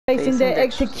Facing the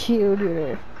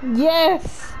executor.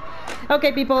 Yes.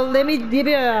 Okay, people. Let me give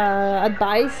you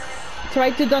advice.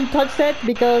 Try to don't touch that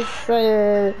because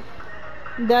the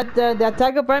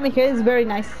attack of Pyramid Head is very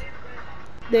nice.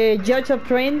 The Judge of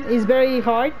Train is very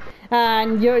hard,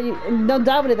 and you're no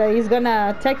doubt that he's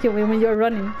gonna attack you when you're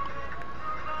running.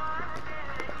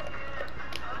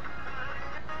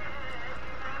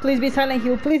 Please be Silent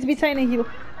Hill. Please be Silent Hill.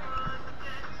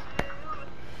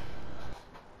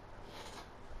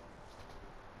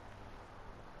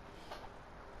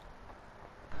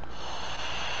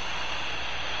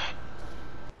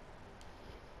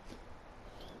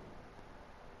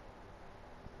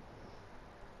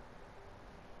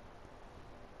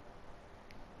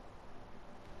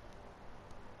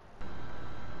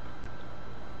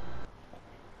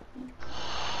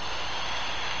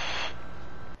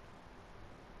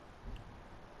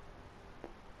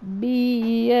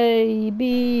 B-A-B-Y,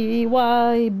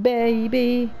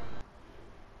 baby.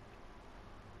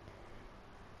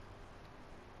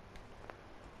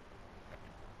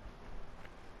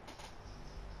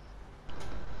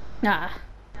 Ah.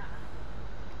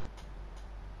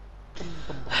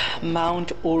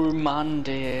 Mount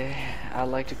Ormande. I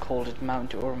like to call it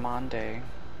Mount Ormande.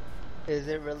 Is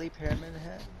it really Pyramid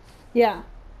Head? Yeah.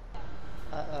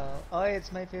 Uh-oh. Oh,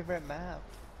 it's my favorite map.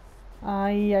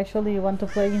 I actually want to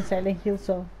play in Silent Hill,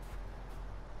 so.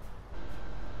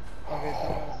 Okay,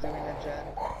 someone's doing a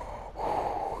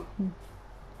gen.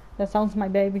 That sounds my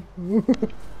baby.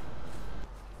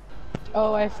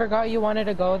 Oh, I forgot you wanted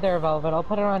to go there, Velvet. I'll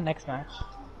put it on next match.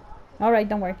 Alright,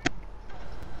 don't worry.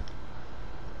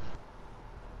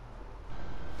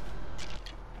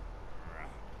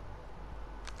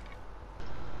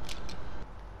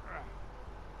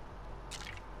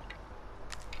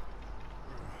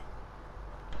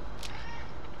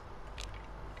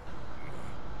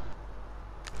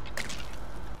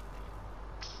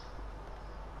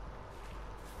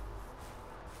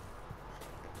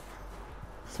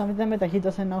 Some of them that he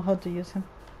doesn't know how to use him.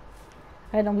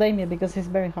 I don't blame you because it's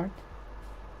very hard.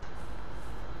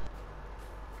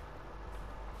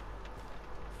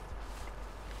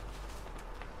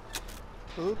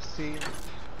 Oopsie.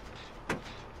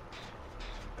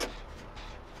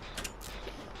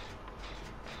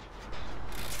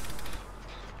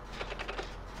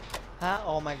 Huh?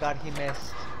 Oh my god, he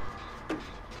missed.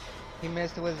 He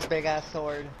missed with his big ass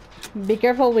sword. Be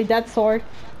careful with that sword,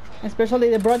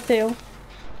 especially the broadtail.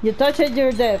 You touch it,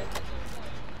 you're dead.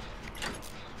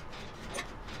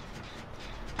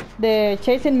 The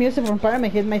chasing music from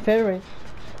Pyramid is my favorite.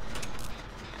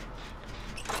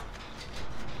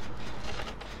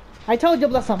 I told you,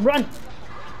 Blossom, run!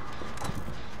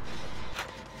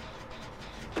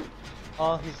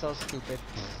 Oh, he's so stupid.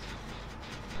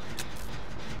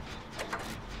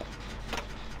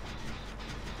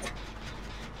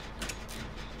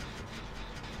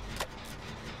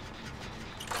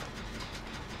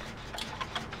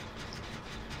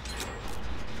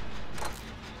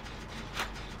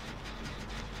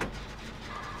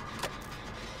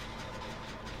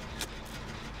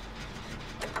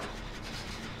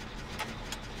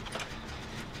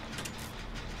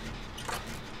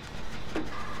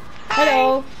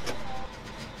 Hello!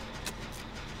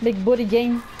 Big booty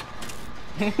Jane.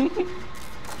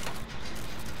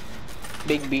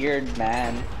 Big beard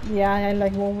man. Yeah, I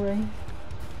like Wolverine.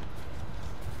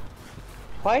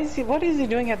 Why is he? What is he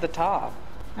doing at the top?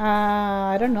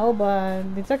 I don't know, but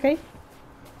it's okay.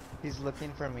 He's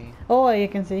looking for me. Oh, you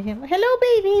can see him. Hello,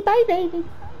 baby! Bye, baby!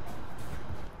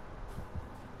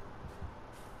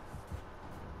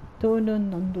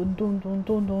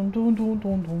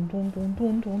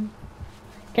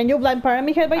 Can you blind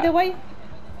Pyramid Head, by the way?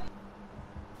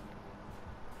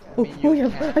 I mean, you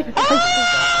can.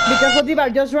 Because of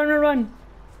Divar, just run and run.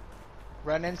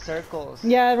 Run in circles.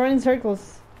 Yeah, run in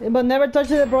circles. But never touch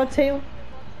the broad tail.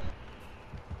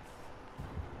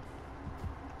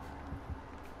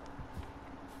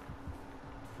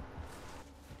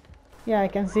 Yeah, I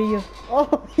can see you.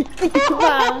 Oh,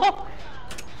 Diva!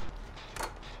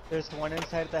 There's one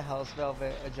inside the house,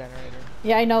 Velvet, a generator.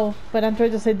 Yeah, I know, but I'm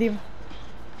trying to say Diva.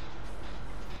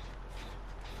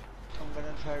 I'm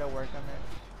gonna try to work on it.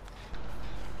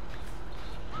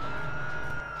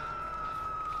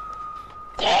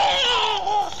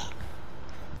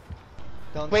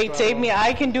 Don't Wait, save struggle. me.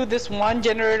 I can do this one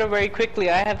generator very quickly.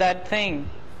 I have that thing.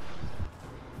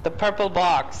 The purple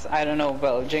box. I don't know.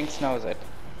 Well, Jinx knows it.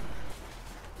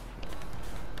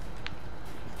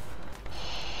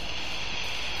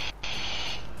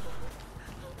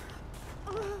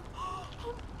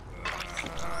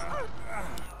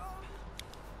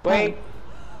 Wait.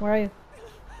 Where are you?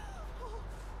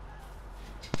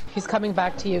 He's coming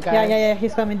back to you guys. Yeah,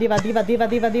 he's coming. Diva,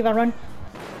 run.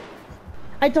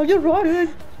 I told you, run.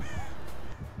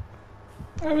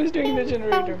 I was doing the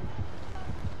generator.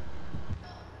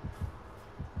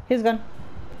 He's gone.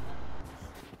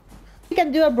 You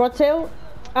can do a broad tail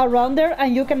around there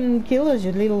and you can kill us,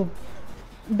 you little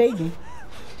baby.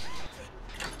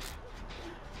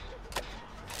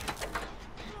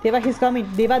 Diva, he's coming.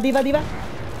 Diva.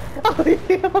 Oh,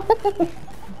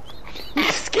 You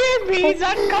scared me, he's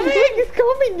not coming! He's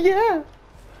coming, yeah.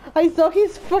 I saw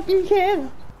his fucking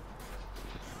head.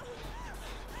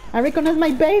 I recognize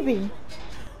my baby.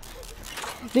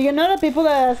 Do you know that people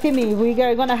are asking me if we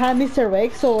are gonna have Mr.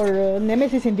 X or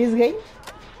Nemesis in this game?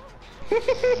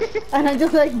 And I'm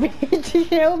just like, bitch,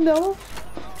 hell no.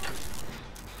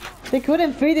 They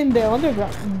couldn't fit in the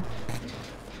underground.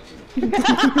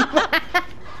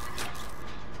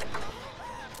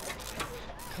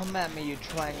 Come at me, you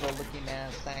triangle-looking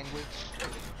ass sandwich.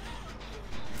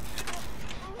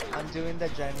 I'm doing the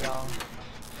gen, y'all.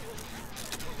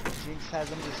 Jinx has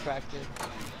him distracted.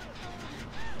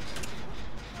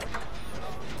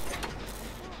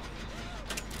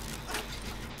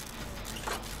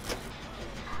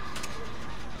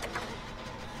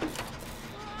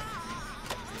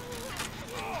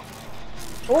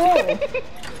 Oh!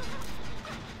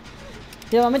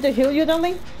 Do you want me to heal you,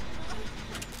 darling?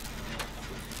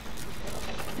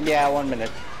 Yeah, 1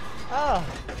 minute. Oh,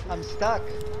 I'm stuck.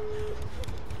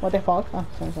 What the fuck? Oh,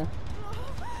 sorry.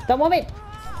 Don't move it!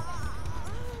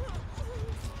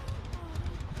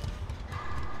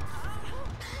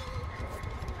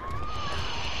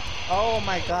 Oh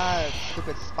my god,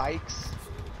 stupid spikes.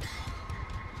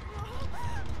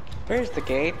 Where's the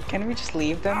gate? Can we just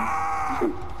leave them?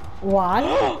 What?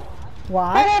 What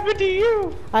What? happened to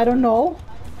you? I don't know.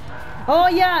 Oh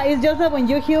yeah, it's just that when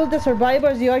you heal the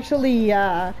survivors, you actually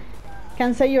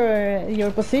can say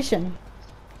your position.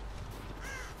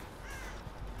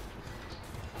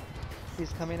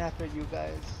 He's coming after you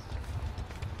guys.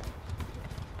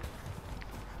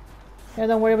 Yeah,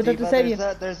 don't worry about that to Diva, save you.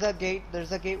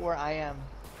 there's a gate where I am.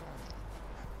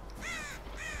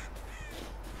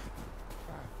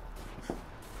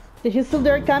 Is he still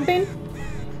there camping?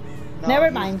 No, Never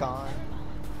he's mind. Gone.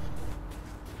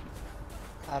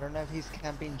 I don't know if he's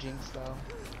camping Jinx though.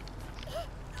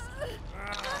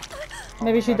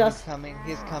 Maybe she Oh, does. He's coming.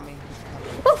 He's coming.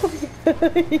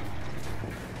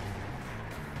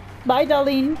 Bye,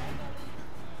 darling.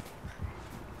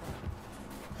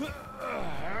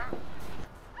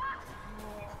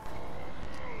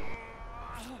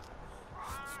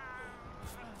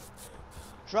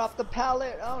 Drop the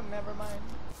pallet. Oh, never mind.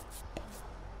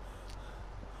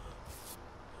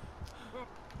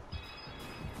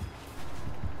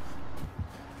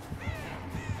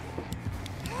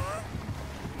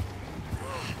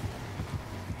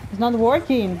 It's not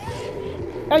working.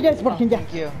 Oh yeah, it's working. Yeah.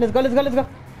 Thank you. Let's go.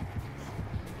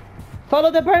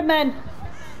 Follow the Birdman.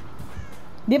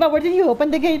 Diva, where did you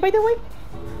open the gate, by the way?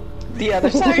 The other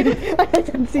side. I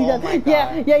didn't see Oh that. my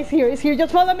Yeah, God. yeah, it's here.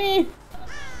 Just follow me.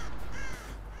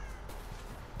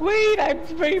 Wait,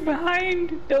 I'm way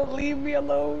behind. Don't leave me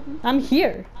alone. I'm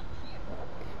here.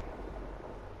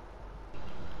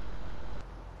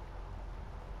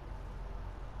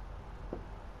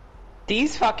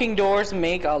 These fucking doors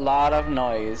make a lot of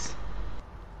noise.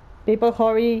 People,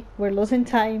 hurry. We're losing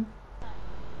time.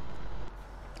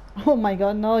 Oh my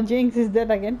god, no. Jinx is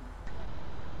dead again.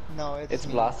 No, It's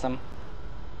me. Blossom.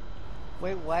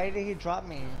 Wait, why did he drop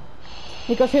me?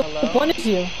 Because he Hello? punished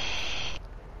you.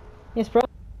 He's probably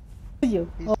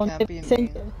you. He's Oh, camping sent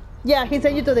me. you. Yeah, he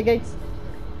sent you to the gates.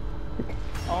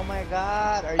 Oh my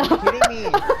god, are you kidding me?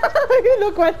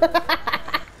 Look what.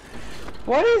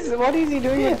 What is he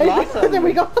doing with There Blossom?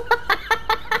 we go.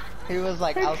 He was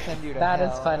like, I'll send you to That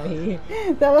hell. is funny.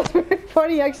 That was very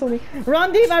funny, actually.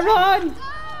 Run, Diva, run!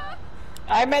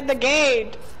 I'm at the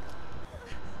gate.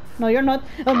 No, you're not.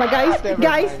 Oh my guys, Never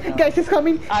guys, mind, no. guys, he's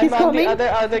coming. I'm He's on coming.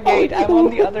 the other gate. I'm on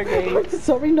the other gate.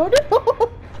 Sorry, no.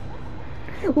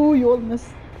 Oh, you almost.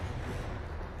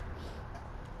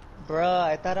 Bruh,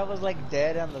 I thought I was like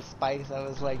dead on the spikes. I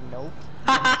was like, nope.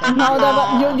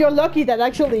 No, you're lucky that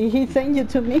actually he sent you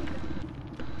to me.